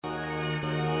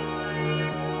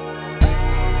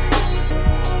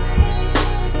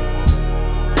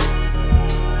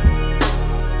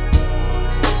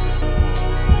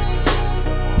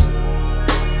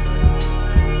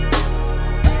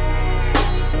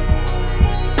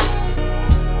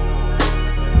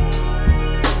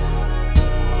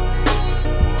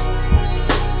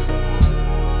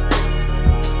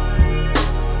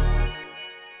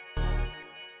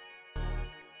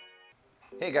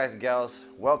Hey guys and gals,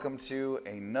 welcome to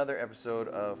another episode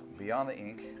of Beyond the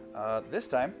Ink. This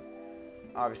time,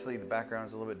 obviously the background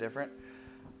is a little bit different.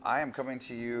 I am coming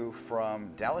to you from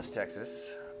Dallas,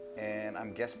 Texas, and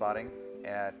I'm guest spotting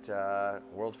at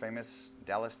world famous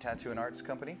Dallas Tattoo and Arts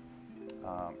Company,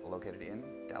 located in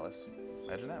Dallas.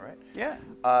 Imagine that, right? Yeah.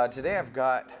 Today I've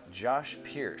got Josh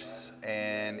Pierce,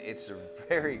 and it's a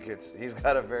very good, he's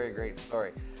got a very great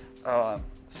story.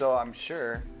 So I'm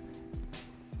sure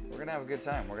we're gonna have a good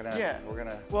time. We're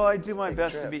gonna. Well, I do my take a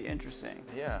best to trip. be interesting.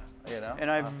 Yeah, you know. And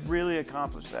I've really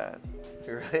accomplished that.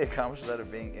 We really accomplished that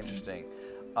of being interesting.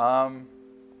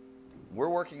 We're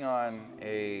working on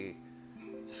a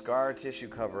scar tissue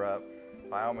cover-up,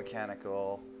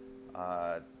 biomechanical.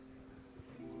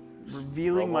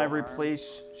 Revealing my robo arm.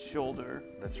 replaced shoulder.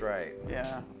 That's right.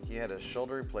 Yeah. He had a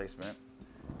shoulder replacement.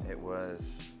 It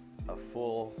was a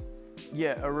full.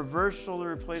 Yeah, a reverse shoulder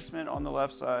replacement on the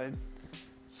left side.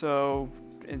 So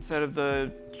instead of the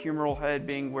humeral head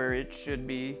being where it should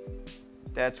be,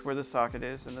 that's where the socket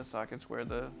is, and the socket's where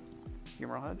the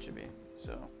humeral head should be.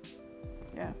 So,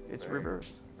 yeah, it's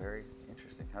reversed. Very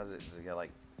interesting. How's it? Does it get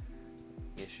like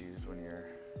issues when you're?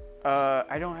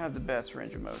 I don't have the best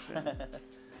range of motion.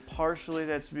 Partially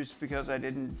that's just because I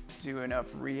didn't do enough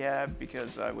rehab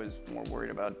because I was more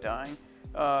worried about dying.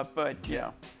 But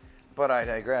yeah. But I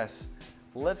digress.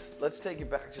 Let's take you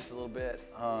back just a little bit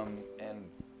and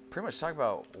pretty much talk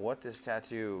about what this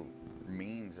tattoo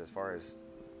means as far as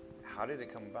how did it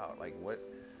come about? Like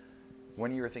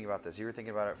when you were thinking about this, you were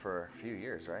thinking about it for a few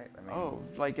years, right? I mean,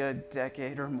 like a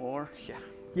decade or more. Yeah.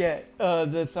 Yeah,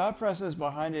 the thought process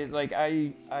behind it, like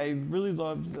I really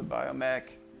loved the biomech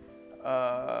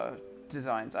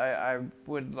designs. I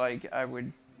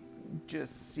would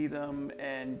just see them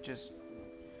and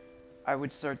I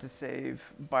would start to save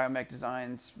biomech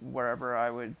designs wherever I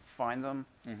would find them.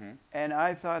 Mm-hmm. And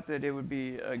I thought that it would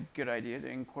be a good idea to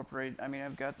incorporate, I mean,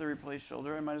 I've got the replaced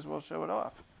shoulder, I might as well show it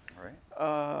off. All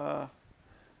right.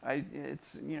 I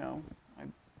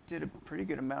did a pretty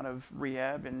good amount of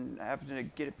rehab and happened to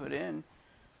get it put in.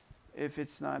 If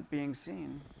it's not being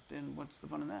seen, then what's the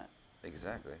fun in that?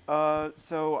 Exactly.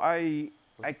 So I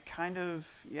kind of,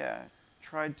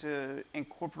 tried to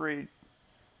incorporate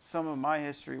some of my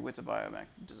history with the biomech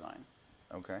design.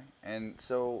 Okay. And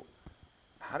so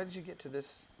how did you get to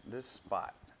this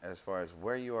spot as far as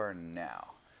where you are now?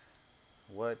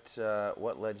 What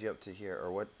led you up to here,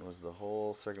 or what was the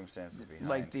whole circumstances behind?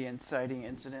 Like the inciting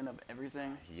incident of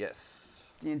everything?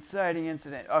 Yes. The inciting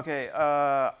incident. Okay,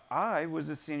 I was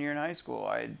a senior in high school.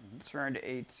 I turned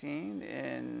 18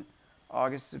 in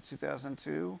August of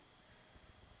 2002.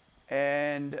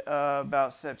 And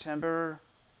about September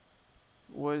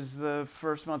was the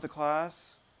first month of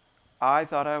class. I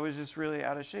thought I was just really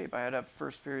out of shape. I had a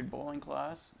first period bowling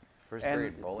class. First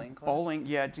period bowling class? Bowling,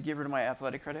 yeah, to get rid of my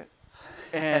athletic credit.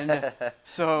 And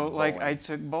so, like, I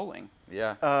took bowling.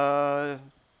 Yeah.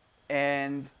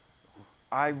 And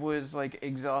I was, like,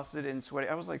 exhausted and sweaty.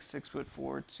 I was, like, 6'4",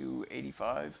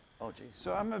 285. Oh, jeez.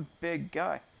 So I'm a big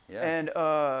guy. Yeah. And,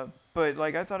 but,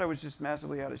 like, I thought I was just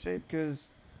massively out of shape because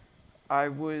I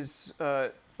was,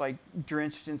 like,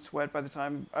 drenched in sweat by the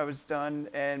time I was done.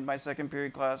 And my second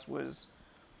period class was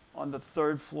on the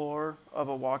third floor of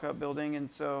a walkout building.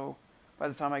 And so by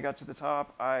the time I got to the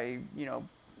top,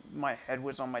 my head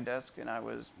was on my desk and I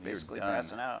was basically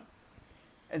passing out.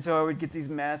 And so I would get these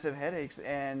massive headaches,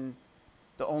 and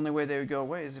the only way they would go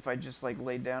away is if I just like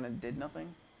laid down and did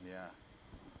nothing. Yeah.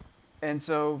 And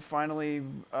so finally,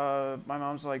 my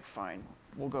mom's like, fine,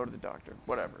 we'll go to the doctor,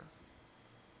 whatever.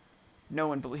 No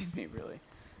one believed me, really,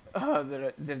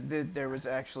 that there was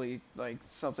actually like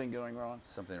something going wrong.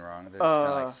 Something wrong. They're just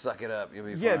kind of like, suck it up, you'll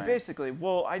be fine. Yeah, basically.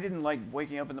 Well, I didn't like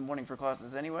waking up in the morning for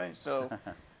classes anyway, so...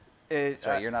 That's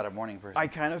right, you're not a morning person. I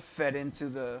kind of fed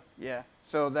into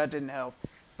so that didn't help.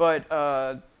 But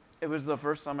it was the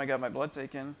first time I got my blood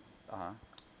taken. Uh-huh.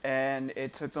 And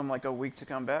it took them like a week to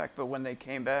come back. But when they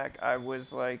came back, I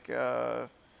was like, I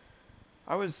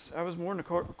was more in a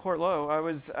court low.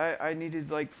 I needed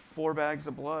like 4 bags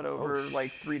of blood over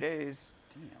like 3 days.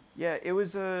 Damn.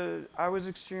 Yeah, I was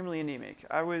extremely anemic.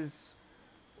 I was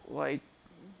like,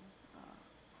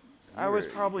 I was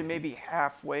probably maybe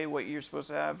halfway what you're supposed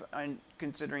to have,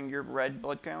 considering your red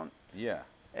blood count. Yeah.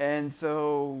 And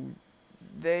so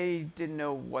they didn't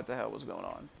know what the hell was going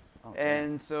on. Oh,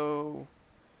 and so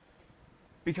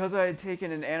because I had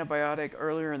taken an antibiotic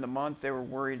earlier in the month, they were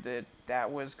worried that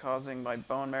that was causing my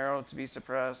bone marrow to be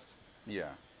suppressed. Yeah.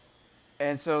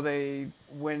 And so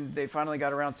when they finally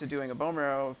got around to doing a bone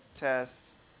marrow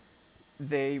test,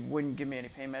 they wouldn't give me any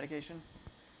pain medication.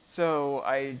 So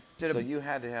I did So you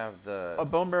had to have a the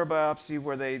bone marrow biopsy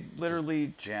where they just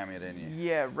literally, jam it in you.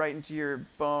 yeah, right into your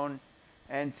bone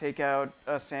and take out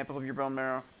a sample of your bone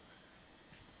marrow.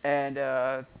 And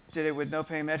did it with no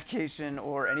pain medication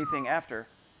or anything after,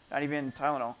 not even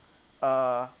Tylenol.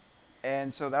 Uh,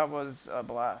 and so that was a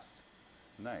blast.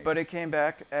 But it Nice. came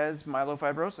back as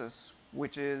myelofibrosis,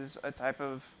 which is a type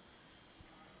of,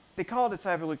 they call it a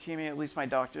type of leukemia, at least my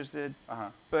doctors did. Uh huh.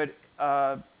 But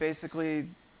basically,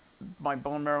 my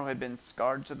bone marrow had been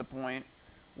scarred to the point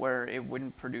where it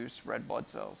wouldn't produce red blood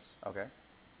cells. Okay.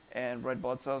 And red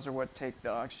blood cells are what take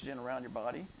the oxygen around your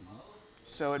body.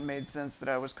 So it made sense that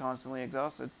I was constantly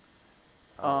exhausted.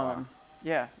 Oh wow.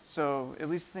 Yeah, so at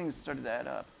least things started to add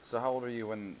up. So how old were you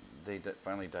when they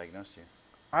finally diagnosed you?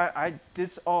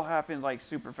 This all happened like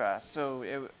super fast. So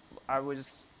I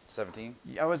was 17.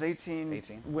 18,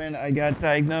 18? when I got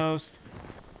diagnosed,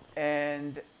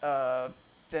 and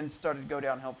then started to go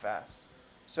downhill fast.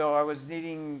 So I was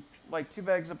needing like 2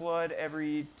 bags of blood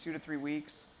every 2 to 3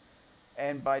 weeks,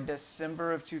 and by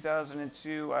December of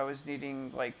 2002, I was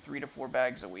needing like 3 to 4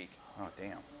 bags a week. Oh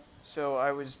damn. So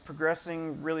I was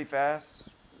progressing really fast.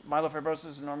 Myelofibrosis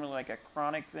is normally like a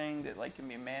chronic thing that like can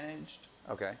be managed,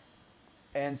 Okay.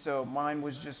 and so mine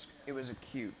was just, it was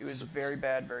acute. It was So- very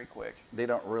bad, very quick. They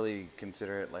don't really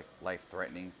consider it like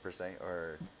life-threatening per se,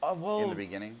 or Well, in the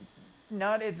beginning.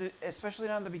 not at the, especially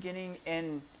not in the beginning,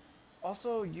 and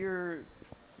also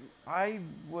I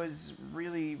was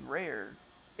really rare.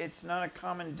 It's not a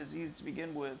common disease to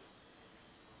begin with,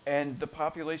 and the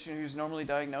population who's normally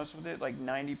diagnosed with it, like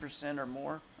 90% or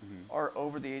more, are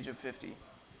over the age of 50.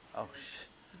 Oh shit.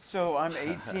 So I'm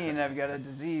 18. I've got a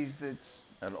disease that's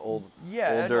An old,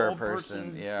 an older old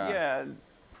person. Yeah. Yeah.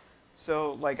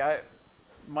 So like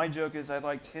my joke is I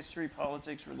liked history,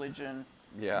 politics, religion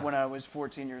Yeah. when I was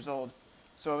 14 years old.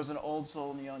 So I was an old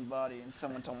soul in a young body, and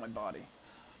someone told my body.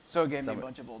 So it gave me a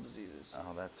bunch of old diseases.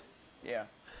 Oh, that's. Yeah.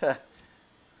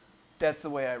 That's the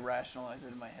way I rationalize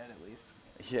it in my head, at least.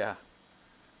 Yeah.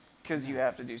 Because you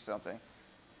have to do something.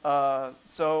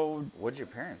 So What'd your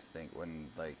parents think when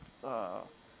like?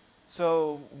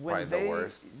 So when Probably the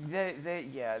worst.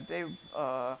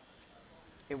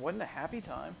 it wasn't a happy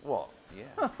time. Well,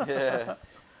 yeah. Yeah.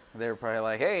 They were probably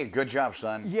like, "Hey, good job,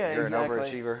 son. Yeah, You're exactly. an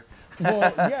overachiever."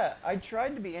 Well, yeah, I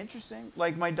tried to be interesting.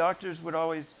 Like my doctors would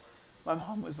always, my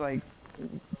mom was like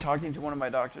talking to one of my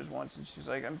doctors once, and she's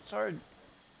like, "I'm sorry.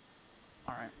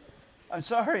 All right, I'm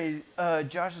sorry,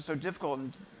 Josh is so difficult."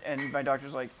 And my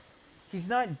doctor's like, "He's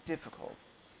not difficult.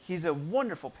 He's a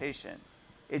wonderful patient.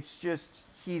 It's just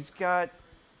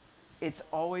it's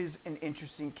always an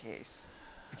interesting case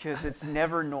because it's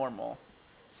never normal.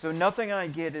 So nothing I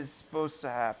get is supposed to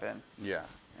happen." Yeah.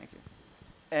 Thank you.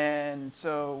 And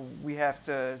so we have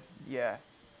to, yeah,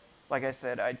 like I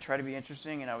said, I try to be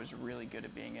interesting, and I was really good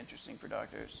at being interesting for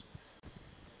doctors.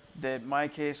 That my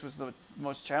case was the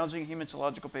most challenging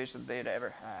hematological patient they had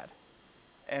ever had.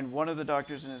 And one of the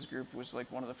doctors in his group was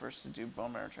like one of the first to do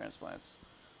bone marrow transplants.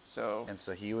 So And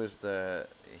so he was the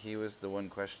one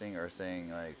questioning or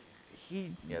saying like,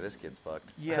 "Yeah, this kid's fucked."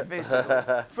 yeah,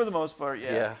 basically, for the most part,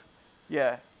 yeah. Yeah.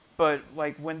 Yeah. But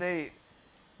like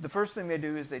the first thing they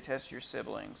do is they test your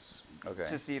siblings Okay.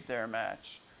 to see if they're a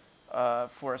match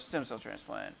for a stem cell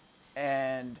transplant.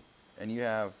 And And you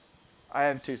have. I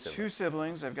have Two two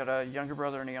siblings. I've got a younger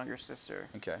brother and a younger sister.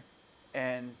 Okay.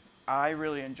 And I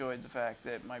really enjoyed the fact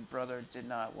that my brother did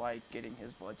not like getting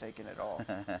his blood taken at all.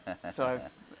 So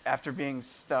after being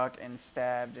stuck and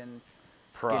stabbed and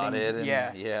Prodded and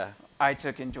yeah. yeah. I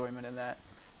took enjoyment in that.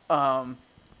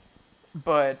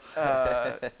 But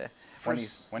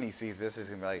When he sees this, he's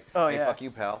gonna be like, Oh, "Hey, yeah. fuck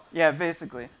you, pal." yeah,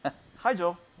 basically. Hi,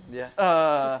 Joel.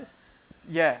 Yeah.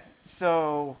 Yeah.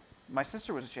 So my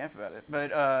sister was a champ about it, but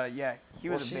yeah, he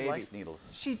was Well, a baby. she likes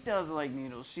needles. She does like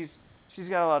needles. She's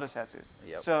got a lot of tattoos.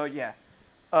 Yep. So yeah,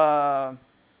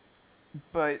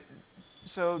 but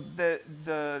so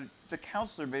the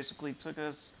counselor basically took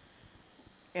us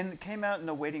came out in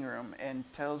the waiting room and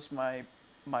tells my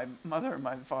mother and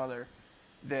my father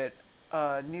that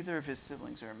neither of his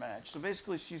siblings are a match. So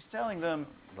basically, she's telling them,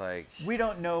 Like, we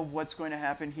don't know what's going to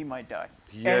happen. He might die.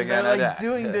 You're and they're gonna like die.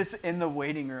 doing this in the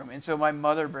waiting room. And so my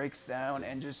mother breaks down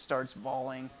and just starts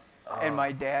bawling. And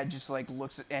my dad just like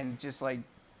looks and just like,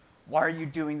 why are you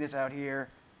doing this out here?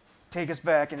 Take us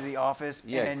back into the office.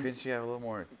 yeah, and couldn't you have a little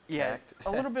more yeah, tact?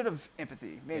 a little bit of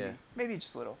empathy, maybe, Yeah. maybe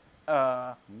just a little.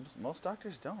 Most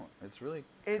doctors don't. It's really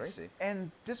It's, crazy.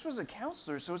 and this was a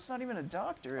counselor, so it's not even a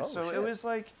doctor. Oh, so shit. it was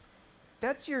like,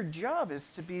 that's your job,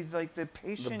 is to be like the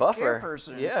patient The care buffer.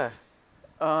 person. Yeah.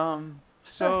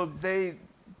 So they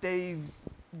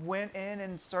went in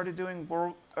and started doing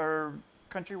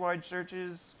countrywide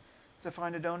searches to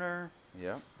find a donor.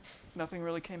 Yep. Nothing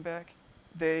really came back.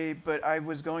 But I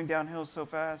was going downhill so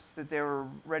fast that they were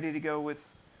ready to go with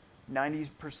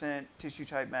 90% tissue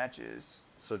type matches.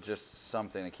 So just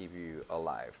something to keep you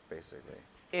alive, basically.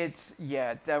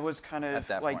 That was kind of At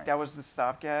that like point. that was the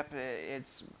stopgap. They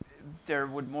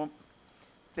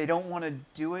don't want to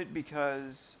do it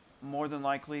because more than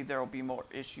likely there will be more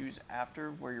issues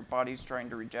after where your body's trying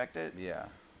to reject it. Yeah.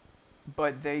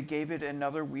 But they gave it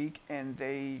another week and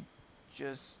they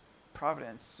just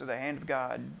providence, so the hand of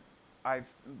God,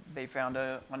 they found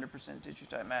a 100% tissue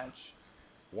type match.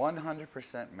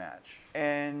 100% match.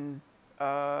 And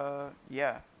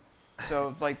yeah,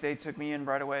 so like they took me in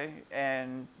right away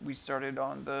and we started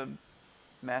on the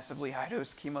massively high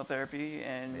dose chemotherapy.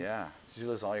 And Yeah. Did you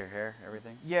lose all your hair,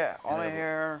 everything? yeah, all my And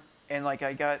hair. And like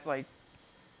I got like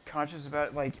conscious about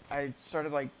it. Like I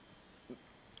started like,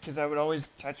 because I would always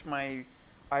touch my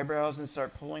eyebrows and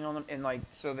start pulling on them, and like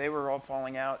so they were all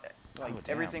falling out. Like Oh,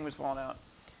 damn. everything was falling out.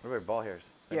 What about ball hairs?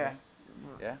 Same Yeah.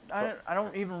 thing? Yeah. I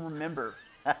don't even remember,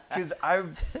 because I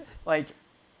like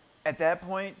at that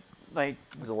point, like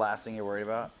Was the last thing you're worried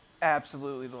about?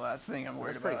 absolutely the last thing I'm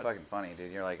worried It's pretty about. fucking funny,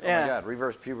 dude. You're like, oh Yeah. my god,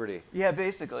 reverse puberty. Yeah,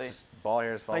 basically. It's just ball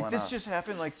hairs falling Like this off. just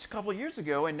happened like a couple years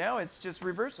ago, and now it's just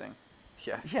reversing.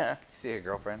 Yeah. Yeah. See a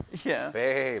girlfriend? Yeah.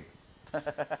 Babe.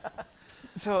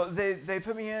 So they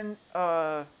put me in.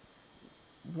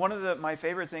 One of my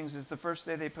favorite things is the first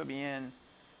day they put me in,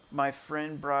 my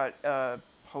friend brought a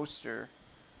poster,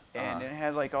 and it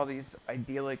had like all these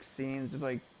idyllic scenes of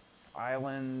like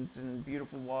islands and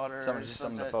beautiful water. Something to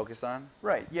sunset. focus on?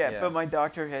 Right. Yeah, Yeah. but my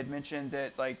doctor had mentioned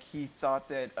that like he thought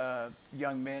that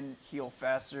young men heal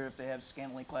faster if they have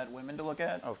scantily clad women to look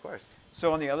at. Oh, of course.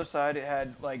 So on the other side, it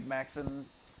had like Maxim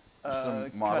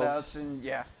Some models. cutouts and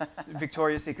yeah,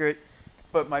 Victoria's Secret.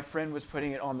 But my friend was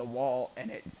putting it on the wall,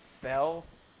 and it fell,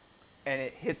 and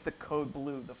it hit the code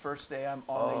blue the first day I'm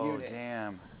on the Oh, unit.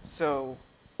 damn. So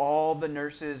all the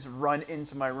nurses run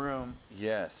into my room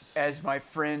Yes. as my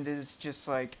friend is just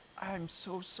like, "I'm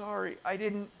so sorry, I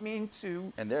didn't mean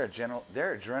to." And their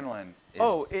adrenaline is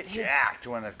It hits- jacked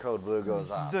when a code blue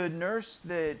goes off. The nurse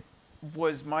that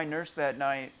was my nurse that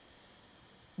night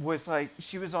was like,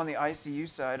 she was on the ICU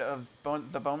side of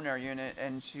the bone marrow unit,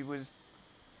 and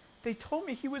they told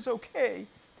me he was okay.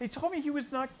 They told me he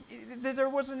was not, that there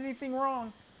wasn't anything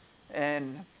wrong.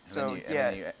 And so,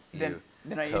 then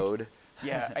I code.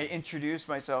 yeah, I introduced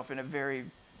myself in a very,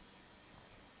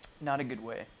 not a good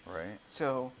way. Right.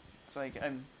 So it's like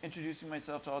I'm introducing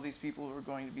myself to all these people who are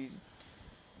going to be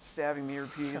stabbing me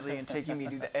repeatedly and taking me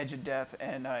to the edge of death,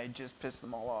 and I just pissed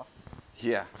them all off.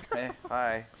 Yeah. Hey,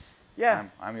 hi. Yeah.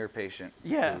 I'm your patient.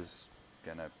 Yeah. Who's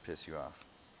gonna piss you off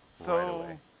So right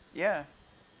away. yeah,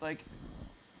 like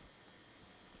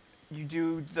you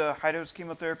do the high dose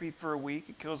chemotherapy for a week.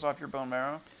 It kills off your bone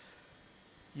marrow.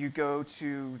 You go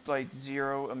to like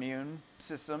zero immune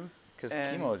system. Because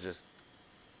and- chemo just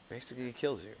basically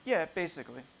kills you. Yeah,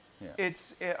 basically.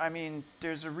 Yeah. I mean,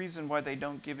 there's a reason why they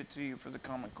don't give it to you for the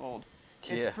common cold.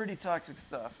 It's Yeah. pretty toxic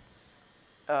stuff.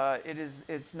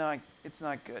 It's not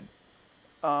good.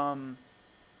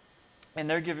 And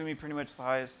they're giving me pretty much the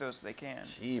highest dose they can.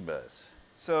 Jeebus.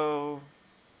 So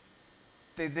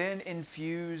they then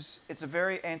infuse. It's a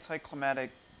very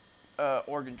anticlimactic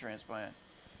organ transplant.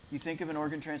 You think of an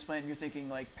organ transplant, and you're thinking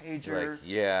like pager. Like,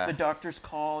 yeah. The doctor's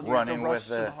called. You Running have to rush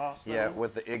with to the hospital.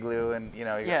 with the igloo, and you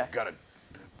Yeah. gotta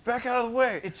back out of the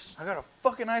way. It's- I got a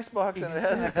fucking ice box, and it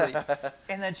has Exactly.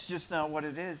 And that's just not what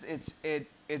it is.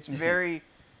 It's very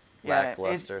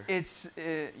Lackluster. It's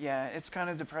kind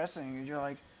of depressing. And you're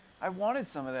like, I wanted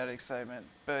some of that excitement,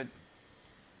 but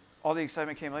all the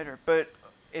excitement came later. But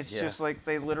it's Yeah. just like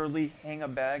they literally hang a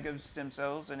bag of stem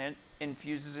cells and it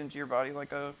infuses into your body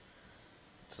like a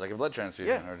It's like a blood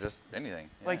transfusion Yeah. or just anything.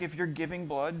 like Yeah. if you're giving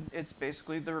blood, it's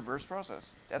basically the reverse process.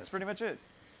 That's pretty much it.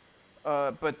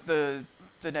 But the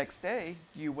next day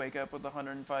you wake up with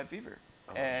 105 fever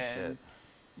Oh, and shit.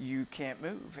 you can't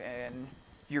move, and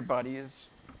your body is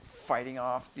fighting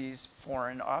off these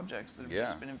foreign objects that have Yeah.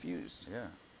 just been infused. Yeah.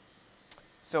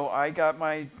 So I got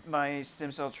my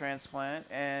stem cell transplant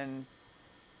and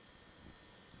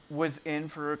was in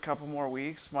for a couple more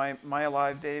weeks. My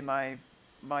alive day, my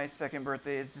second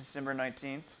birthday is December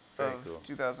 19th Very of cool.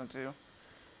 2002.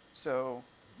 So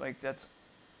like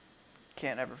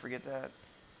can't ever forget that.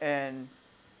 And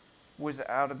was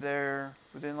out of there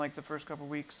within like the first couple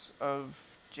weeks of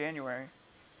January.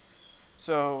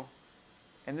 So,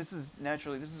 and this is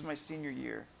my senior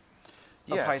year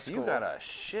of high Yes, school. you got a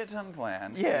shit ton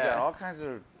planned. You Yeah. got all kinds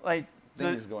of like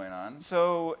things going on.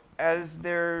 So as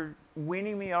they're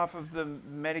weaning me off of the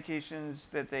medications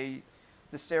that they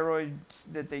the steroids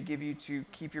that they give you to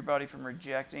keep your body from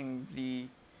rejecting the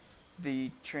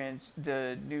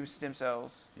new stem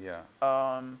cells. Yeah.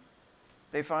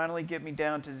 They finally get me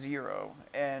down to 0,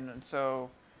 and so,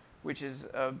 which is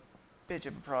a bitch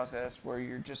of a process where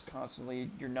you're just constantly,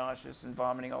 you're nauseous and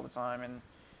vomiting all the time, and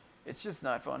it's just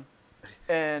not fun.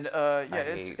 And yeah,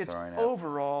 it's throwing up.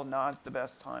 overall not the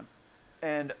best time.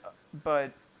 And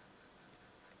but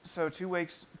so 2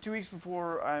 weeks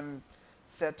before I'm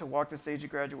set to walk the stage at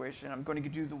graduation, I'm going to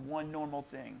do the one normal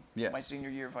thing. Yes. My senior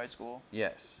year of high school.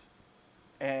 Yes.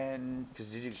 And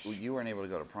Because you weren't able to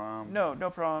go to prom? no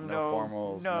prom, No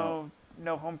formals,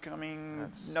 no homecoming, That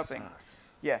nothing. sucks.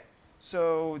 Yeah.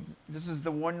 So this is the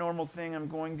one normal thing I'm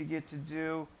going to get to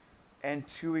do. And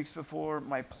 2 weeks before,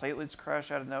 my platelets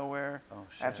crash out of nowhere. Oh,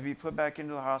 I have to shit. be put back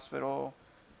into the hospital.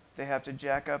 They have to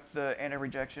jack up the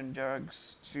anti-rejection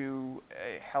drugs to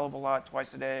a hell of a lot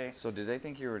twice a day. So did they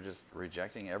think you were just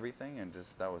rejecting everything and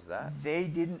just that was that? They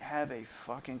didn't have a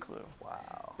fucking clue.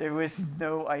 Wow. There was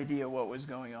no idea what was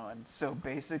going on. So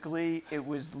basically, it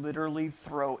was literally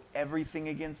throw everything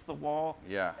against the wall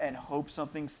Yeah. and hope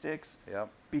something sticks, Yep.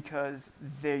 because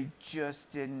they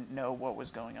just didn't know what was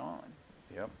going on.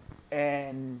 Yep.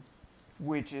 And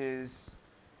which is,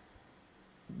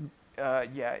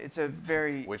 yeah, it's a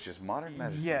very, Which is modern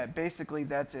medicine. yeah, basically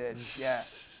that's it. Yeah.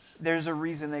 There's a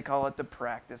reason they call it the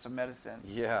practice of medicine.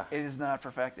 Yeah. It is not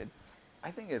perfected. I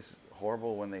think it's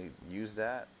horrible when they use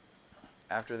that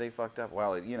after they fucked up.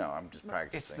 Well, I'm just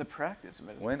practicing. It's the practice of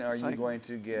medicine. When are It's you like, going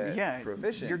to get yeah,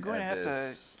 proficient You're going to at have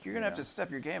this, to. You're going to have to step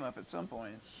your game up at some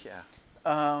point. Yeah.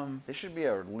 Um, There should be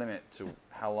a limit to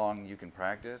how long you can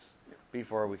practice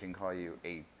before we can call you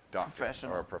a doctor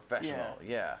Professional. or a professional.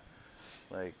 Yeah.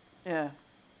 Like yeah.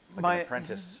 an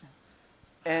apprentice.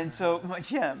 And so,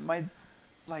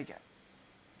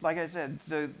 like I said,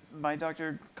 my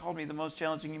doctor called me the most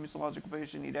challenging hematological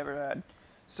patient he'd ever had.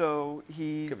 So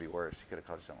he Could be worse. He could have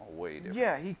called you something way different.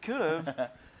 Yeah, he could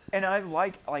have. And I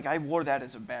I wore that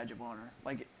as a badge of honor.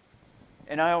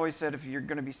 And I always said, if you're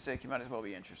going to be sick, you might as well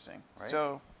be interesting. Right.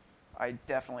 So I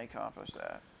definitely accomplished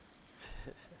that.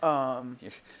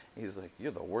 He's like,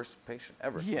 you're the worst patient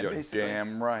ever. Yeah, You're basically.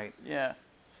 damn right. Yeah.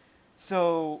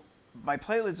 So my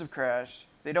platelets have crashed.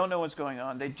 They don't know what's going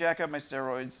on. They jack up my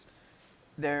steroids.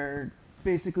 They're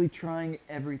basically trying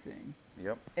everything.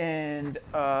 Yep. And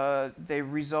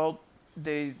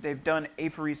they've done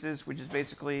apheresis, which is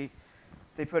basically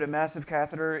they put a massive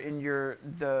catheter in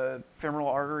the femoral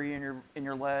artery in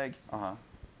your leg, Uh-huh.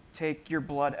 take your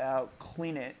blood out,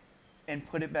 clean it, and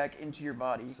put it back into your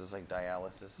body. This is like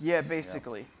dialysis. Yeah,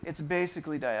 basically. It's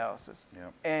basically dialysis.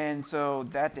 Yep. And so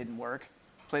that didn't work.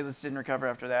 Platelets didn't recover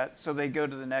after that. So they go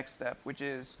to the next step, which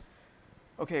is,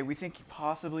 okay, we think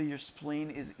possibly your spleen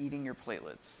is eating your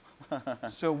platelets.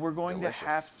 So we're going Delicious. to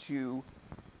have to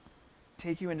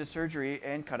take you into surgery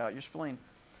and cut out your spleen.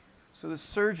 So the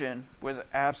surgeon was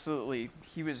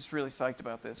he was really psyched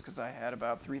about this because I had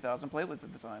about 3,000 platelets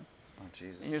at the time. Oh,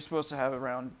 Jesus. And you're supposed to have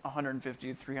around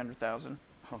 150 to 300,000.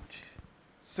 Oh, jeez.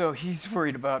 So he's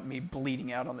worried about me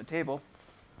bleeding out on the table.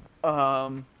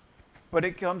 But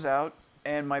it comes out,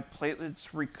 and my platelets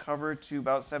recover to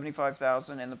about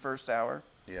 75,000 in the first hour,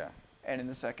 Yeah. and in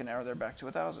the second hour they're back to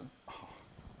 1,000.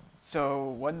 So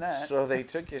wasn't that So they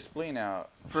took your spleen out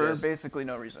for just basically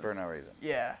no reason? for no reason.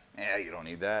 Yeah, Yeah, you don't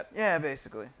need that. yeah,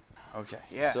 basically. Okay.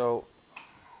 Yeah. So,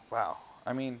 wow.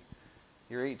 I mean,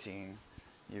 you're 18.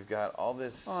 You've got all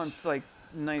this. Well, I'm like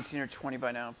 19 or 20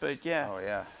 by now, but yeah, Oh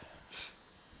yeah.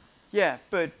 yeah,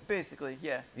 but basically,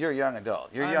 yeah. You're a young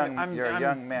adult. You're you're a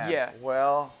young man. yeah.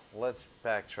 Well, let's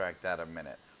backtrack that a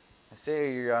minute. I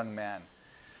say you're a young man,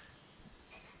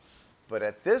 but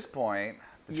at this point,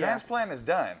 the Yeah. transplant is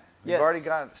done. You've Yes. already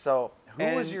got. So, who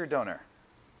was And your donor?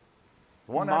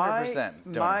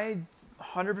 100% donor. My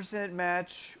 100%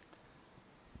 match,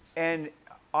 and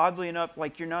oddly enough,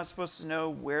 like you're not supposed to know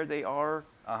where they are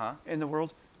Uh-huh. in the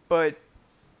world, but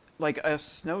like a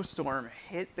snowstorm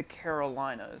hit the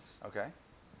Carolinas, Okay.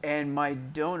 and my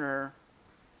donor,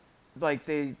 like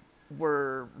they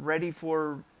were ready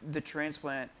for the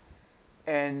transplant,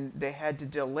 and they had to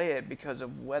delay it because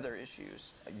of weather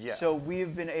issues. Yeah. So we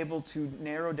have been able to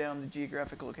narrow down the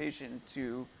geographic location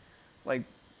to, like,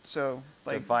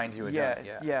 find you a yeah, donor,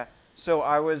 yeah. yeah. So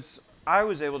I was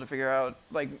able to figure out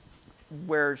like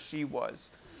where she was.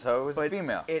 So it was a But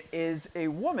female. it is a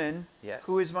woman Yes.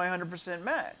 who is my 100%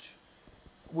 match,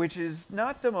 which is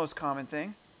not the most common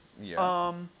thing.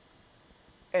 Yeah.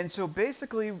 And so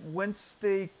basically, once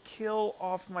they kill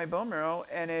off my bone marrow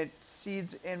and it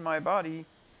seeds in my body,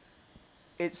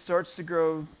 it starts to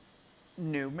grow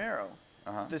new marrow.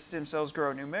 the stem cells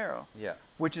grow new marrow, Yeah.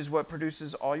 which is what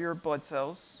produces all your blood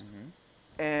cells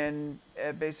Mm-hmm. and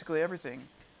basically everything.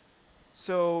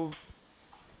 So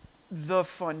the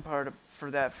fun part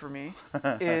for me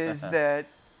is that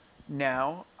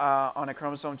now on a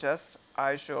chromosome test,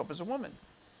 I show up as a woman.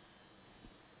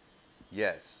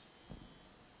 Yes.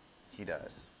 He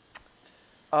does.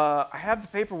 I have the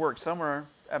paperwork somewhere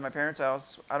at my parents'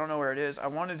 house. I don't know where it is. I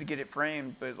wanted to get it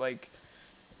framed, but like,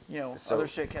 So- other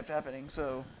shit kept happening,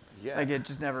 so Yeah. like it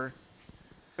just never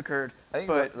occurred. I think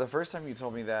But the first time you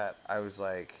told me that, I was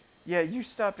like, yeah, you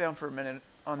stop down for a minute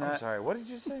on that. I'm sorry, what did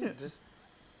you say? Just,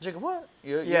 Jacob, what?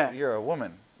 Yeah. You're a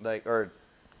woman. Like, or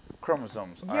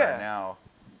chromosomes Yeah. are now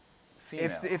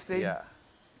female.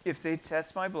 If they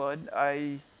test my blood,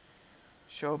 I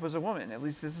show up as a woman. At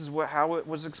least this is how it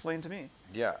was explained to me.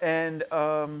 Yeah. And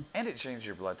And it changed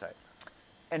your blood type.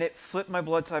 and it flipped my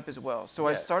blood type as well. So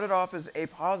I Yes. started off as A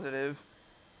positive,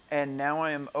 and now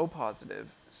I am O positive.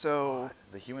 So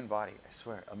The human body, I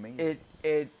swear, amazing.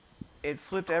 it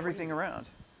flipped everything around.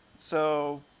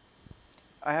 So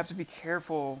I have to be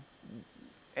careful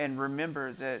and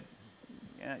remember that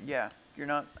you're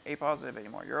not A positive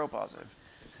anymore. You're O positive.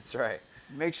 That's right.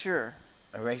 Make sure.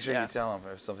 And make sure Yeah. you tell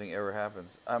them if something ever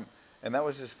happens. And that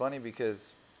was just funny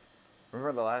because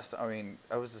remember the last, I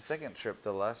was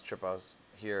the last trip I was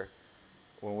here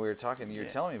when we were talking, you were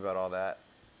Yeah. telling me about all that.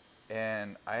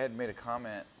 And I had made a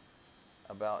comment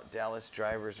about Dallas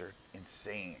drivers are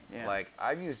insane. Yeah. Like,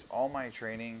 I've used all my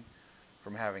training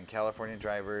from having California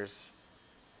drivers,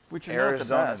 Which are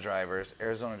Arizona not the best. drivers,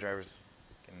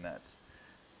 fucking nuts.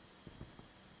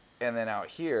 And then out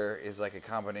here is like a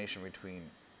combination between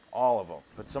all of them.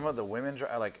 But some of the women,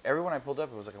 like everyone I pulled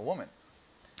up, it was like a woman.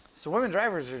 So women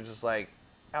drivers are just like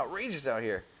outrageous out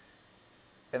here.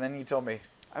 And then you told me,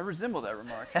 I resemble that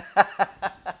remark.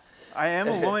 I am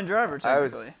a woman driver,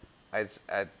 technically.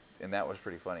 and that was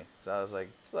pretty funny. So I was like,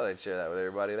 just thought I'd share that with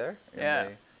everybody there. And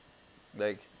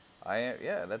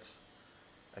Yeah. That's,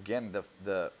 again,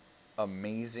 the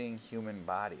amazing human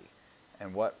body.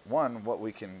 And what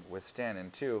we can withstand,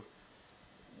 and two,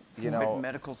 What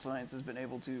medical science has been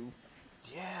able to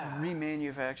yeah.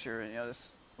 remanufacture, and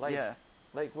this. Like, yeah.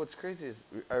 like what's crazy is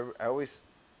I always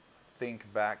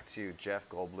think back to Jeff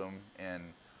Goldblum in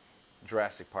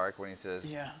Jurassic Park when he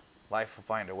says, Yeah. "Life will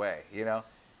find a way." You know?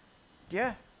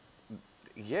 Yeah.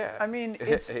 Yeah. I mean,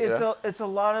 You know? it's a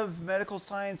lot of medical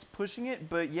science pushing it,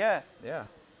 but yeah. Yeah.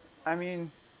 I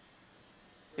mean,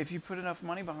 if you put enough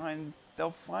money behind,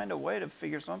 they'll find a way to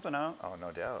figure something out. Oh,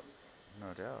 no doubt.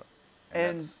 No doubt.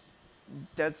 And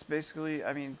that's basically,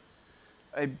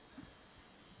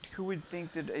 who would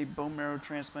think that a bone marrow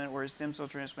transplant or a stem cell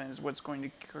transplant is what's going to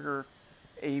cure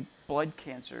a blood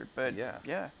cancer? But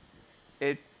Yeah.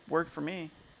 It worked for me.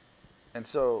 And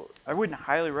so, I wouldn't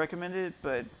highly recommend it,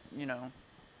 but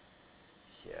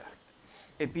yeah,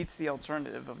 it beats the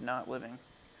alternative of not living.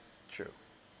 true.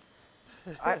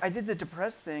 I did the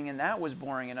depressed thing, and that was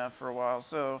boring enough for a while.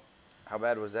 So, How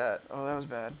bad was that? that was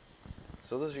bad.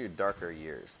 So those are your darker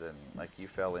years. Then, like, you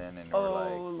fell in and you were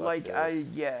like, "Fuck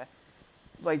this."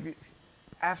 Like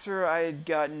after I had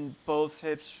gotten both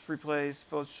hips replaced,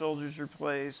 both shoulders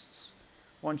replaced,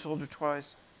 one shoulder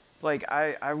twice, like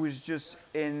I was just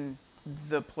in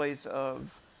the place of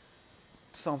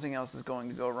something else is going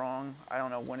to go wrong. I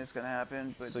don't know when it's going to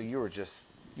happen, but So you were just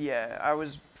yeah, I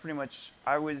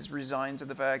was resigned to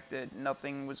the fact that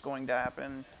nothing was going to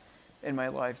happen in my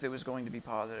life that was going to be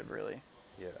positive, really.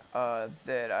 yeah.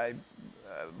 That I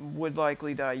would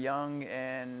likely die young,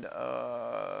 and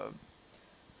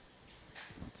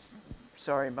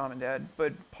sorry, mom and dad,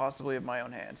 but possibly of my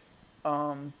own hand.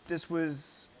 This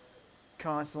was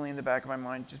constantly in the back of my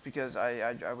mind just because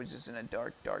I was just in a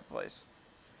dark place.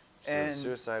 So And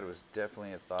suicide was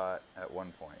definitely a thought at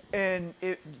one point. and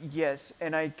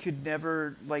and I could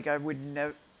never, like, I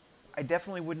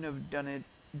definitely wouldn't have done it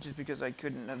just because I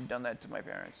couldn't have done that to my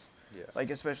parents. Yeah.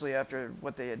 Like, especially after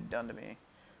what they had done to me.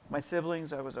 My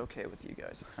siblings, I was okay with you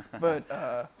guys. But,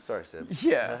 Sorry, Sibs.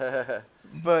 yeah.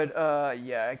 But,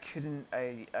 I couldn't,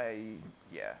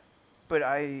 yeah. But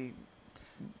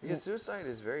Because suicide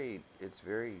is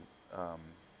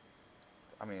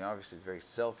obviously it's very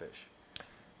selfish.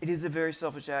 it is a very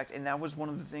selfish act, and that was one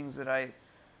of the things that I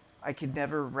could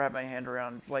never wrap my hand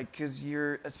around. Like, because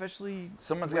especially...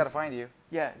 Someone's got to find you.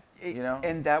 Yeah. You know?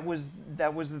 And that was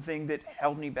the thing that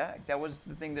held me back. That was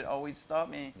the thing that always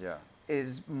stopped me. Yeah.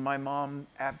 Is my mom,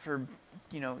 after,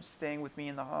 staying with me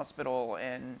in the hospital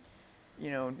and,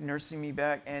 nursing me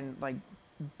back and, like,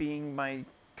 being my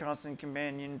constant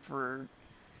companion for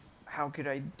how could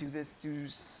I do this to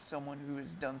someone who has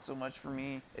done so much for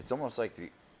me? It's almost like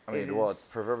I mean, well, it's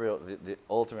proverbial, the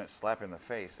ultimate slap in the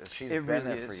face. She's It been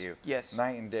really there for is. you, Yes.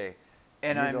 night and day.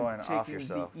 And You're I'm going off taking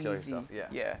yourself, the kill easy, yourself.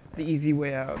 Yeah. the easy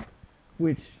way out,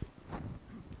 which,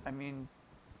 I mean,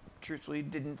 truthfully,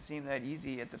 didn't seem that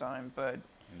easy at the time, but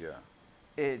Yeah.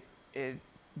 it, it,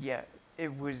 yeah,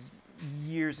 it was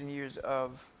years and years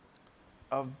of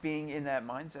being in that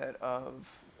mindset of,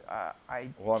 I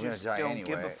Well, I'm gonna just die don't anyway.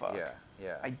 give a fuck. Yeah.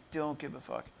 Yeah. I don't give a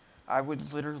fuck. I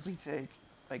would literally take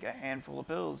like a handful of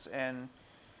pills and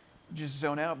just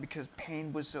zone out because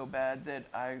pain was so bad that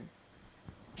I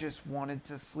just wanted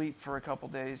to sleep for a couple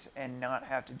days and not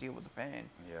have to deal with the pain.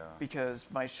 Yeah. Because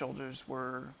my shoulders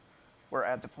were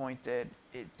at the point that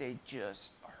they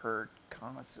just hurt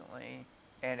constantly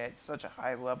and at such a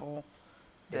high level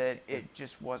that it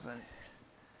just wasn't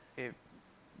it.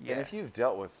 Yeah. And if you've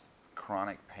dealt with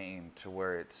chronic pain to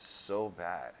where it's so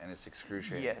bad and it's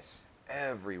excruciating, Yes.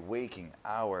 every waking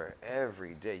hour,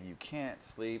 every day, you can't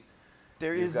sleep.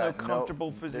 There You've is no got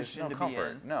comfortable there's position no to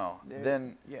comfort. be in. No. There-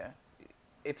 Then yeah.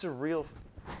 it is a real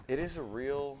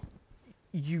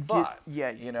You thought. get yeah.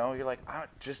 You know, you're like, I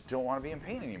just don't want to be in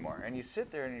pain anymore. And you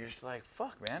sit there and you're just like,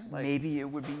 fuck, man. Like, Maybe it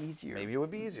would be easier. maybe it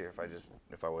would be easier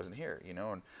if I wasn't here, you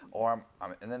know, and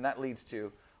then that leads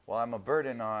to, well, I'm a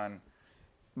burden on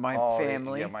My all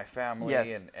family. my family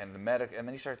Yes. and the medic, and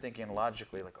then you start thinking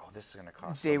logically, like, oh, this is going to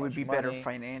cost They so would much be money. better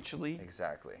financially.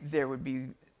 Exactly. There would be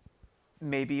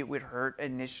maybe it would hurt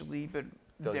initially, but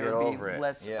They'll there get would over be it.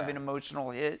 less Yeah. of an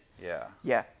emotional hit. Yeah.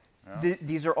 Yeah. Yeah.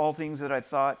 These are all things that I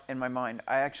thought in my mind.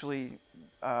 I actually,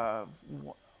 what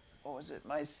was it?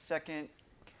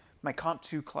 My Comp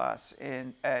 2 class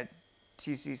at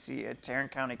TCC at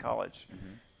Tarrant County College,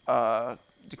 the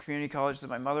community college that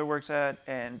my mother works at,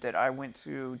 and that I went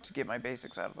to get my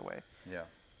basics out of the way.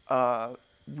 Yeah.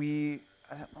 Maybe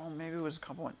it was a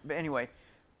couple one, but anyway,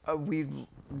 we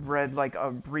read like a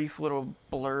brief little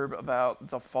blurb about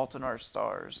The Fault in Our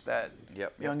Stars, that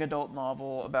Yep. young adult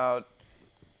novel about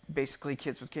basically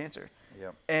kids with cancer.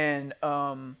 Yep. And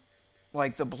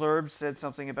like the blurb said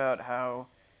something about how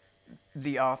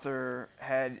the author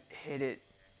had hit it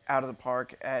out of the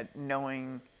park at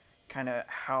knowing kind of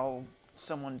how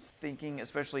someone's thinking,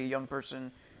 especially a young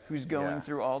person who's going Yeah.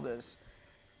 through all this.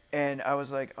 And I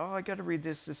was like, oh, I got to read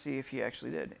this to see if he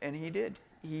actually did. And he did.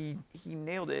 He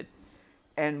nailed it.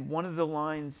 And one of the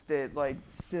lines that like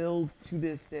still to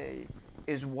this day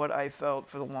is what I felt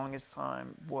for the longest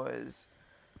time was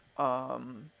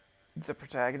the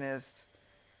protagonist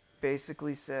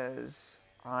basically says,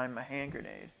 I'm a hand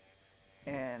grenade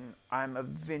and I'm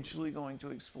eventually going to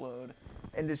explode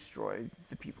and destroy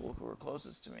the people who are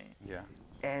closest to me. Yeah.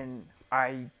 And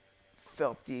I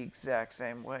felt the exact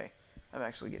same way. I'm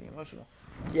actually getting emotional.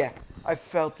 Yeah, I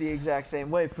felt the exact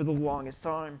same way for the longest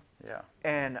time. Yeah.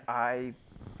 And I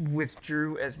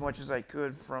withdrew as much as I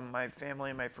could from my family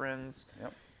and my friends.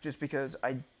 Yep. Just because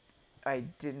I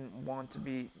didn't want to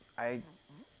be. I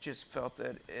just felt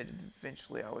that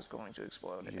eventually I was going to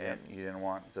explode, and You didn't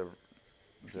want the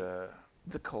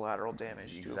the collateral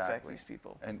damage to affect exactly. these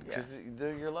people. And yeah. because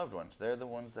they're your loved ones, they're the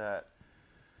ones that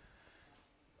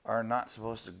are not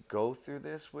supposed to go through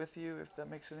this with you. If that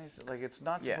makes any sense, like it's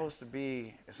not Yeah. supposed to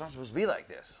be. It's not supposed to be like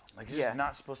this. Like it's Yeah. just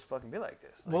not supposed to fucking be like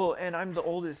this. Like, Well, and I'm the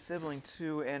oldest sibling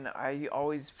too, and I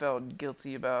always felt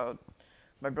guilty about.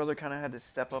 My brother kind of had to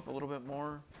step up a little bit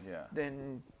more yeah.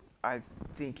 than I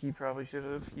think he probably should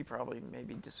have. He probably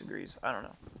maybe disagrees. I don't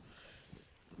know.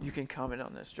 You can comment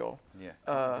on this, Joel.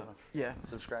 Yeah. Yeah.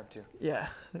 Subscribe to. Yeah.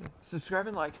 Subscribe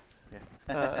and like.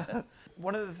 Yeah.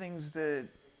 One of the things that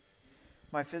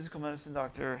my physical medicine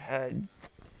doctor had,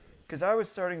 because I was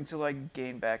starting to like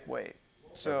gain back weight.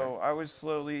 So Okay. I was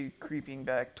slowly creeping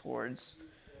back towards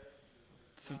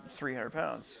 300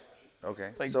 pounds.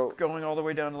 Okay. Like so going all the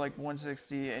way down to like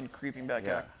 160 and creeping back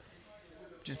yeah. up.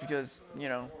 Just because,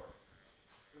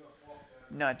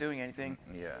 not doing anything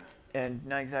Yeah. and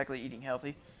not exactly eating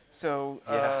healthy. So,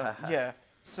 Yeah. yeah.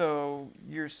 So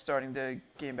you're starting to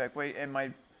gain back weight. And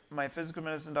my physical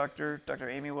medicine doctor, Dr.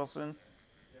 Amy Wilson,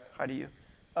 hi to you.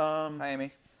 Hi,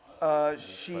 Amy.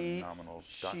 She, Phenomenal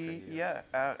doctor you. yeah,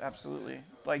 absolutely.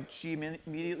 Like she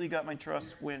immediately got my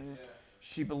trust when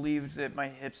she believed that my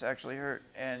hips actually hurt,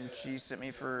 and she sent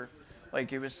me for,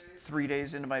 like, it was 3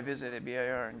 days into my visit at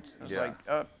BIR, and I was Yeah.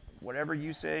 like, whatever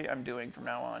you say, I'm doing from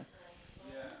now on.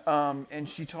 And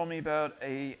she told me about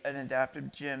an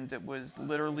adaptive gym that was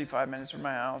literally 5 minutes from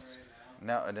my house.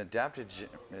 Now, an adapted gym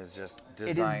is just It is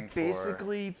designed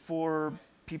basically for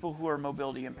people who are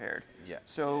mobility impaired. Yeah.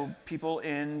 So people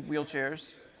in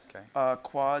wheelchairs, Okay.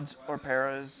 quads or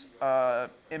paras,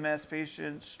 MS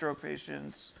patients, stroke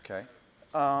patients. Okay.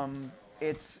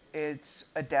 It's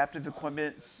adaptive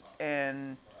equipment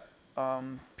and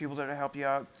people that help you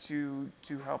out to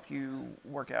help you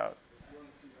work out.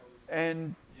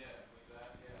 And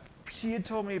she had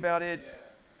told me about it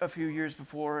a few years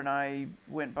before, and I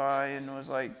went by and was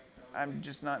like, I'm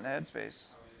just not in the headspace.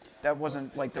 That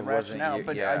wasn't like the It wasn't rationale, you-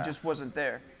 but yeah. I just wasn't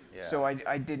there. Yeah. So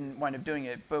I didn't wind up doing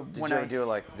it. But Did when you ever do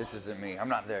like, this isn't me, I'm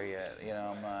not there yet,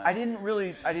 I'm not. I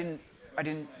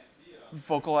didn't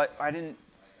vocalize, I didn't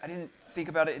think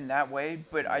about it in that way,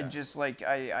 but I Yeah. just like,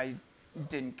 I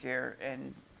didn't care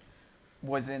and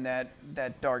was in that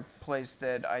dark place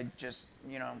that I just,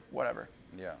 whatever.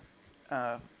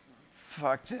 Yeah.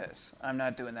 Fuck this. I'm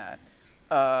not doing that.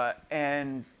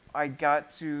 And I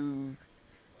got to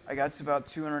about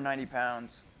 290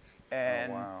 pounds,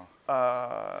 and Oh,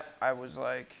 wow. I was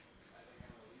like,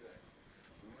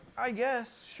 I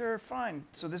guess, sure, fine.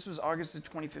 So this was August of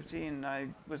 2015, and I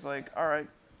was like, all right,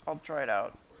 I'll try it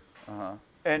out. Uh-huh.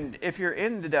 And if you're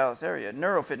in the Dallas area,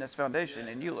 Neurofitness Foundation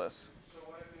in Euless,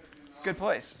 it's a good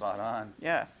place. Spot on.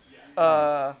 Yeah.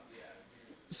 Nice.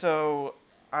 So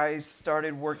I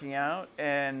started working out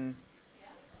and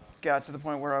got to the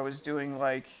point where I was doing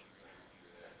like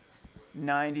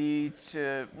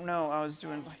I was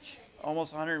doing like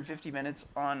almost 150 minutes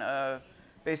on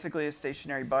basically a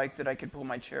stationary bike that I could pull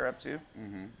my chair up to,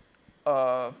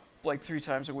 like 3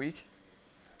 times a week.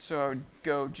 So I would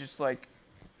go just like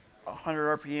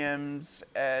 100 RPMs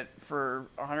for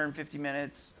 150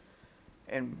 minutes,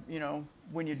 and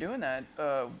when you're doing that,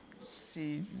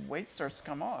 see weight starts to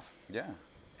come off. Yeah.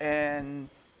 And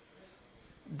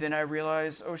then I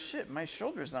realized, oh shit, my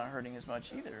shoulder's not hurting as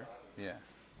much either. Yeah.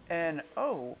 And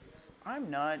oh, I'm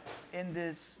not in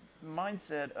this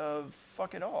mindset of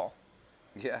fuck it all.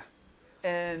 Yeah.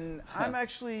 And I'm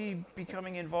actually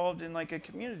becoming involved in like a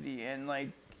community and like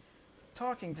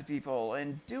talking to people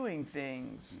and doing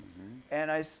things.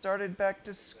 And I started back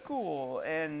to school,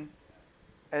 and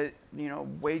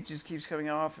weight just keeps coming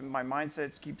off, and my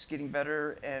mindset keeps getting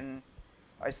better, and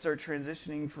I start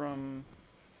transitioning from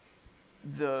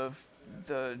the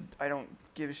I don't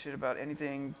give a shit about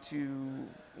anything to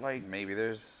like, Maybe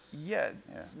there's. yeah,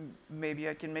 Yeah. maybe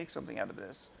I can make something out of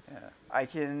this. Yeah. I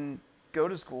can go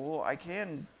to school. I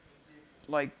can,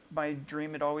 like, my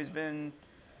dream had always been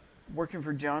working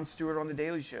for Jon Stewart on The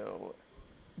Daily Show.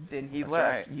 Then he That's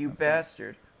left. right. You That's right.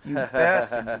 bastard. You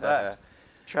bastard. You left.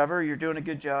 Trevor, you're doing a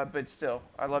good job, but still,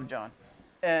 I love John.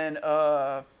 And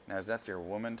Now, is that your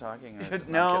woman talking? Or is it,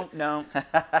 no, I'm kidding. no.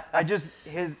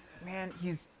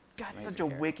 He's got amazing such a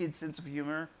hair. wicked sense of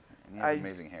humor. And he has I-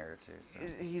 amazing hair too. So.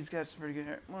 He's got some pretty good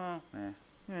hair. Well,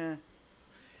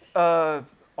 Eh.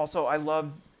 also, I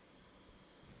loved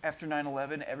after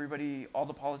 9/11, all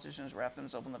the politicians wrapped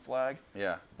themselves in the flag,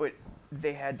 Yeah. but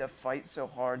they had to fight so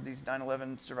hard, these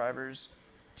 9/11 survivors,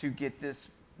 to get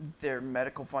their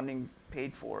medical funding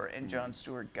paid for, and Jon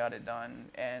Stewart got it done,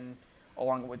 and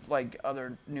along with like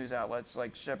other news outlets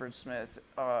like Shepard Smith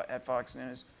at Fox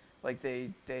News, like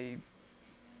they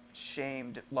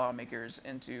shamed lawmakers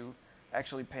into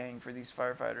actually paying for these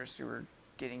firefighters who were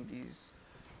getting these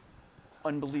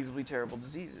unbelievably terrible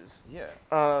diseases. Yeah.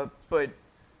 But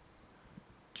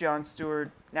Jon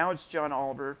Stewart, now it's John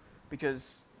Oliver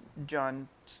because Jon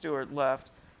Stewart left,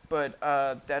 but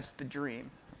that's the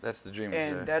dream. That's the dream.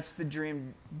 And that's the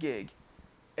dream gig.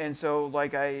 And so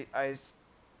like I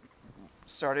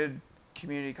started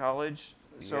community college,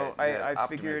 so I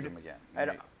figured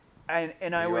again.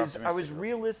 I Were you was optimistic?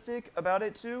 realistic about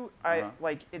it too. Uh-huh.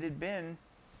 Like it had been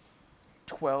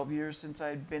 12 years since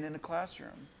I'd been in a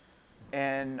classroom.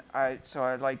 And I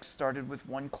like started with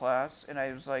one class, and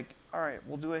I was like, all right,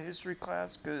 we'll do a history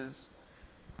class because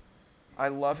I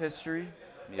love history.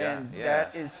 Yeah, And yeah.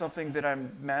 that is something that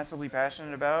I'm massively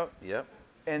passionate about. Yep.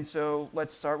 And so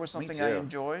let's start with Me something I too.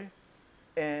 enjoy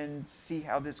and see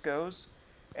how this goes.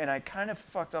 And I kind of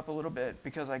fucked up a little bit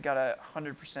because I got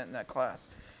 100% in that class.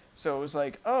 So it was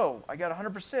like, oh, I got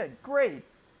 100%. Great.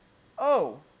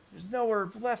 Oh, there's nowhere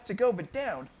left to go but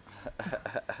down.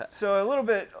 So a little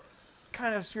bit,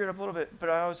 kind of screwed up a little bit, but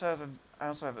I also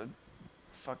have a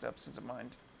fucked up sense of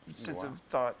mind, sense Wow. of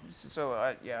thought.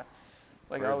 So yeah,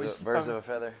 like I Birds, always birds of a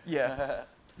feather. yeah.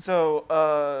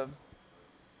 So,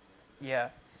 yeah.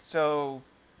 So,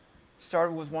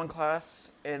 started with one class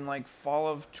in like fall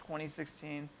of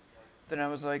 2016. Then I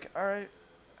was like, all right,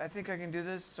 I think I can do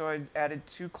this. So I added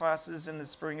 2 classes in the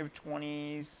spring of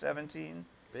 2017.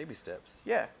 Baby steps.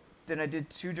 Yeah. Then I did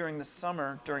 2 during the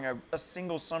summer, during a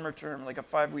single summer term, like a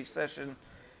 5-week session,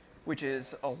 which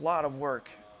is a lot of work.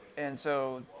 And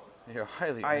so You're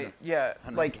highly.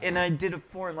 and I did a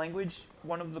foreign language.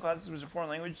 One of the classes was a foreign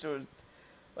language, so it was,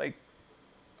 like,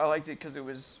 I liked it because it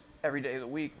was every day of the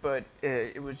week, but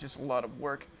it was just a lot of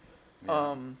work.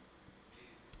 Yeah.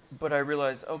 but I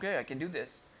realized, okay, I can do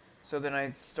this. So then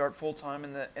I start full time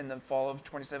in the fall of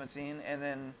 2017, and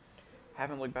then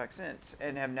haven't looked back since,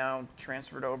 and have now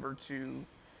transferred over to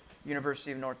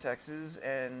University of North Texas,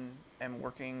 and am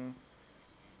working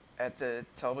at the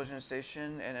television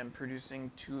station, and am producing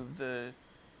 2 of the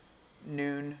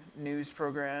noon news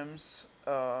programs,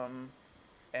 and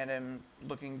am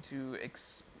looking to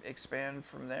expand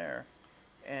from there,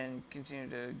 and continue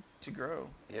to grow.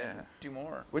 Yeah. And do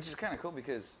more. Which is kind of cool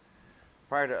because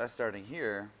prior to us starting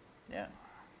here, Yeah.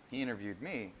 he interviewed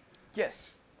me.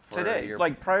 Yes. For Today, your-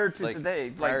 like prior to like, today,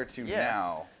 prior like, to yeah,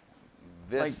 now.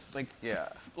 This, like yeah,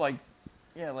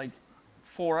 like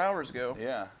 4 hours ago.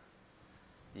 yeah.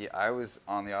 Yeah, I was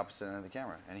on the opposite end of the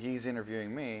camera, and he's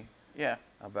interviewing me Yeah.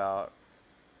 about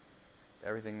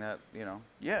everything that,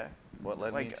 Yeah. what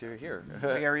led me Like, to here.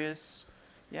 Various.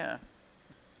 Yeah.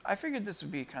 I figured this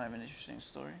would be kind of an interesting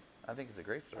story. I think it's a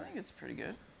great I story. think it's pretty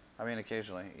good. I mean,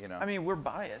 occasionally, I mean, we're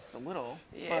biased a little.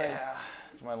 yeah,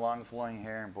 it's my long flowing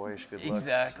hair and boyish good looks.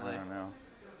 Exactly. I don't know.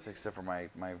 It's except for my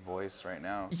voice right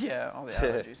now. But yeah, all the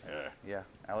allergies. Yeah,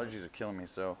 allergies are killing me.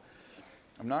 So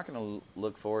I'm not going to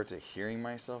look forward to hearing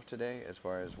myself today as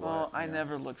far as what. Well, I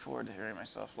never look forward to hearing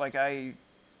myself. Like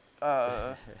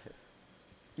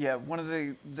yeah, one of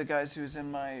the guys who was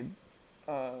in my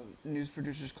news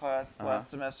producers class last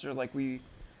semester, like we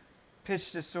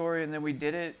pitched a story and then we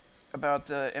did it about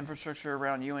the infrastructure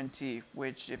around UNT,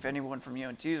 which if anyone from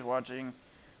UNT is watching,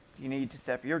 you need to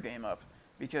step your game up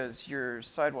because your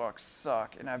sidewalks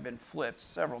suck, and I've been flipped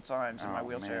several times in my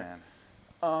wheelchair.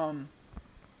 Man.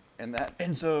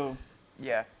 And so,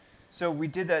 yeah. So we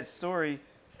did that story,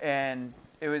 and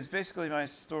it was basically my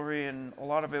story, and a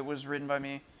lot of it was written by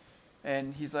me.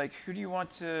 And he's like, who do you want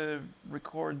to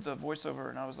record the voiceover?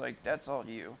 And I was like, that's all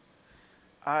you.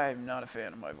 I'm not a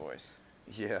fan of my voice.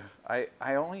 Yeah, I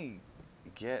only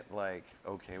get like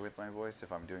okay with my voice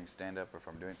if I'm doing stand up or if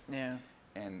I'm doing Yeah.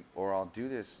 or I'll do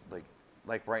this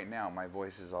like right now my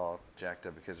voice is all jacked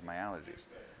up because of my allergies.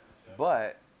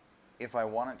 But if I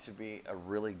want it to be a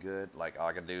really good, like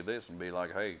I could do this and be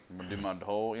like, hey, I'm gonna do my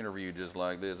whole interview just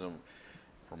like this. I'm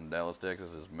from Dallas,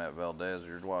 Texas. This is Matt Valdez.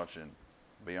 You're watching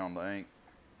Beyond the Ink.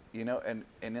 And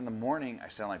in the morning I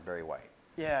sound like Barry White.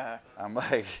 Yeah. I'm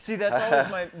like. See, that's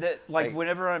always like Like-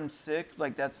 whenever I'm sick,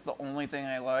 like that's the only thing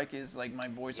I like is like my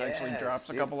voice actually Yes, drops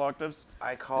a dude. couple octaves.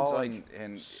 I call It's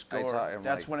and I score. talk. I'm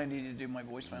That's like, when I need to do my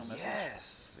voicemail message.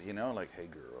 yes, like, hey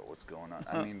girl, what's going on?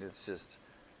 I mean, it's just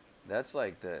that's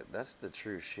like that's the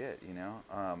true shit,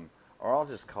 or I'll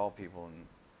just call people and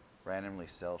randomly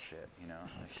sell shit,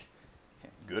 like,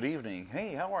 good evening,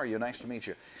 hey, how are you? Nice to meet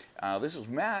you. This is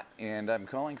Matt, and I'm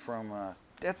calling from.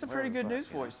 That's a pretty wherever good the news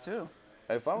fuck, voice too.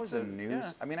 If I was It's in a- news,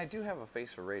 yeah. I mean, I do have a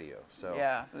face for radio, so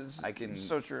Yeah, I can.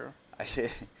 so true. I,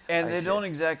 And I they can- don't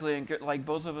exactly like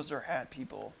both of us are hat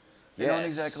people. They don't Yes.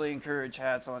 exactly encourage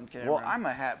hats on camera. Well, I'm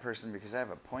a hat person because I have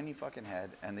a pointy fucking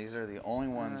head, and these are the only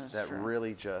ones that's that true.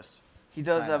 really just He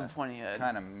does kinda- have a pointy head.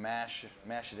 kind of mash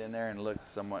it in there and looks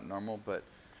somewhat normal, but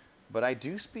I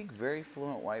do speak very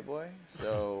fluent white boy,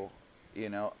 so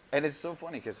and it's so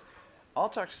funny because I'll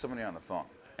talk to somebody on the phone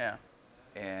Yeah.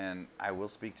 and I will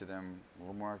speak to them a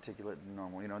little more articulate than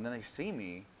normal, and then they see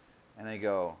me and they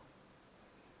go,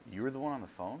 "You were the one on the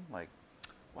phone?" Like,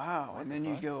 Wow. What And the then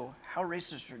you fuck? go, how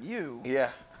racist are you?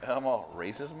 yeah, I'm all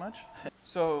racist much?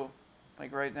 So,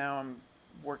 like right now, I'm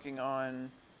working on.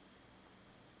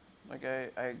 Like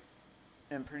I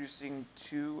am producing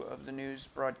 2 of the news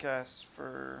broadcasts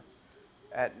for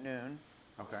at noon,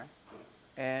 Okay.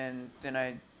 and then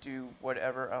I do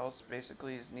whatever else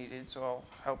basically is needed. So I'll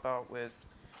help out with,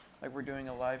 like we're doing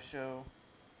a live show.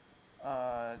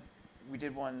 We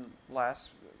did one last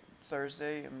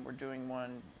Thursday, and we're doing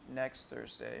one next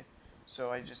Thursday.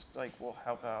 So I just will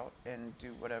help out and do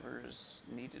whatever is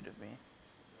needed of me.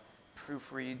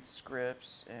 Proofread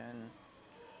scripts and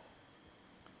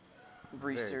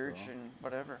research cool. and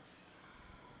whatever.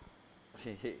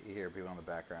 You hear people in the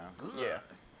background. Yeah.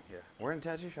 Yeah. We're in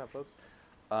Tattoo Shop, folks.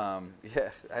 Yeah,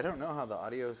 I don't know how the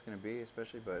audio is going to be,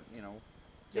 especially, but, Yeah,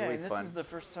 it'll be and this fun. is the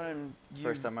first time It's the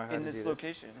first time I've had in to this do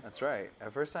location. That's right.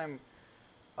 First time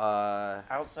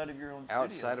Outside of your own studio.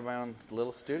 outside of my own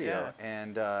little studio. Yeah.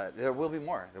 And there will be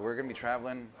more. We're going to be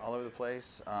traveling all over the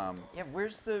place. Yeah,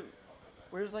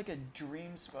 where's like a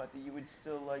dream spot that you would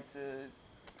still like to,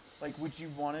 would you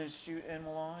want to shoot in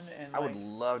Milan? And I would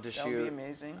love to that would be shoot.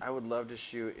 amazing. I would love to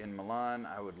shoot in Milan.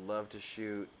 I would love to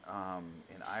shoot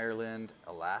in Ireland,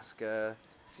 Alaska.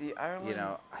 See, Ireland.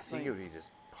 I think it would be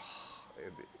just.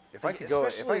 If Like, I could go,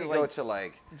 especially, go to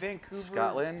like Vancouver,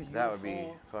 Scotland, that would be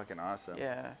beautiful. fucking awesome.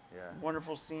 Yeah. Yeah.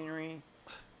 Wonderful scenery,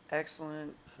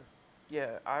 excellent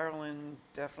yeah, Ireland,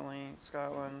 definitely,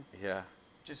 Scotland, Yeah,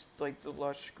 just like the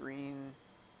lush green.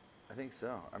 I think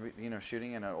so. I mean, you know,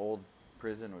 shooting in an old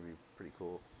prison would be pretty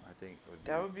cool. I think would be.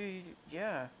 That would be,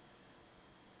 yeah,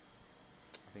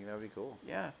 I think that would be cool.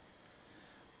 yeah.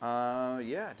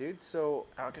 Yeah, dude. So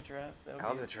Alcatraz, that would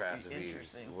Alcatraz be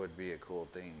interesting. would be a cool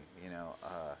thing. You know,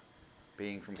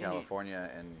 being from Can you- California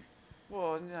and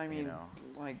Well, I mean, know.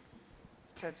 like,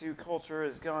 tattoo culture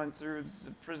has gone through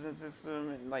the prison system,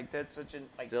 and like that's such an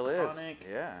still iconic, is.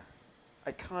 Yeah.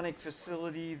 iconic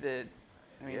facility that,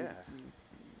 I mean, Yeah.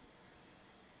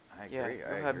 I yeah, agree. you'll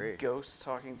I have agree. ghosts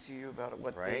talking to you about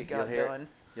what they Right? got done.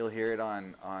 You'll hear it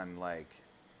on like,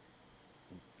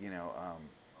 you know,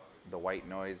 the white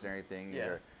noise and everything. You Yeah.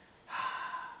 hear,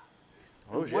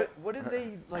 oh shit. What did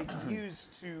they like use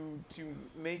to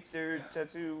make their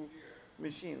tattoo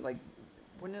machine? Like,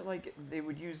 wouldn't it like they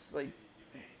would use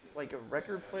like a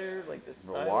record player, like the The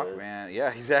stylus? Walkman.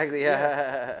 Yeah, exactly.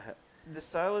 Yeah. The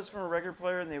stylus from a record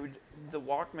player, and they would the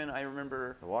Walkman. I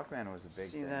remember The Walkman was a big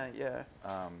seeing thing. that. Yeah.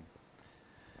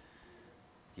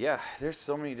 Yeah, there's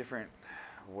so many different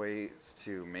ways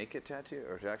to make a tattoo,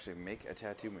 or to actually make a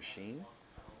tattoo machine.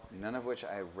 None of which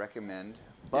I recommend, Yeah,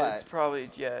 but it's probably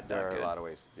not there are good. a lot of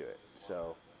ways to do it.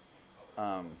 So,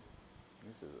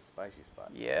 this is a spicy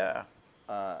spot. Yeah.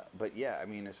 But yeah, I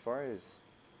mean, as far as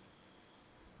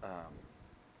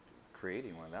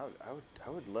creating one, I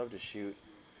would love to shoot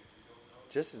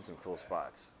just in some cool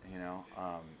spots, you know.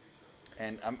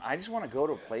 And I just want to go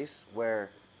to a place where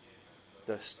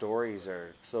the stories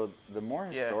are so. The more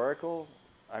Yeah. historical,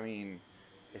 I mean,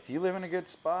 if you live in a good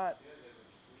spot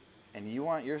and you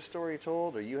want your story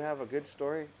told, or you have a good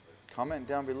story, comment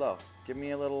down below. Give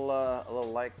me a little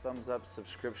like, thumbs up,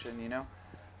 subscription, you know.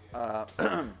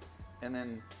 And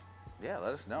then, yeah,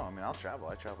 let us know. I mean, I'll travel.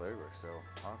 I travel everywhere, so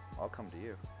I'll come to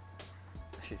you.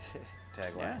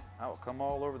 Tagline. Yeah. I will come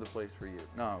all over the place for you.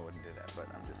 No, I wouldn't do that, but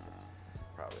I'm just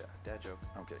probably a dad joke.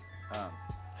 I'm kidding.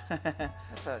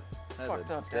 That's a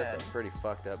fucked up That's dad. a pretty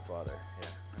fucked up father. Yeah.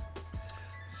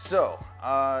 So,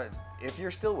 if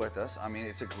you're still with us, I mean,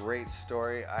 it's a great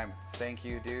story. Thank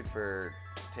you, dude, for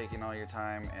taking all your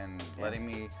time and letting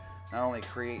me not only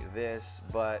create this,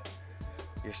 but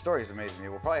your story is amazing.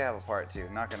 We'll probably have a part 2,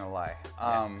 not gonna lie.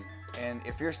 And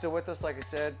if you're still with us, like I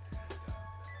said,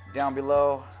 down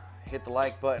below, hit the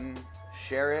like button,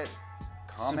 share it,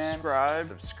 comment,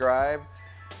 subscribe.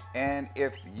 And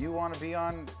if you want to be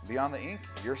on Beyond the Ink,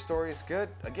 your story is good,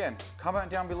 again, comment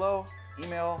down below,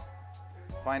 email,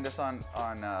 find us on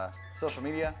social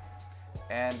media.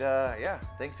 And yeah,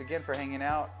 thanks again for hanging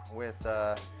out with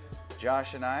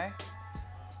Josh and I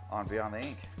on Beyond the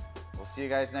Ink. We'll see you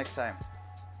guys next time.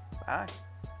 Bye.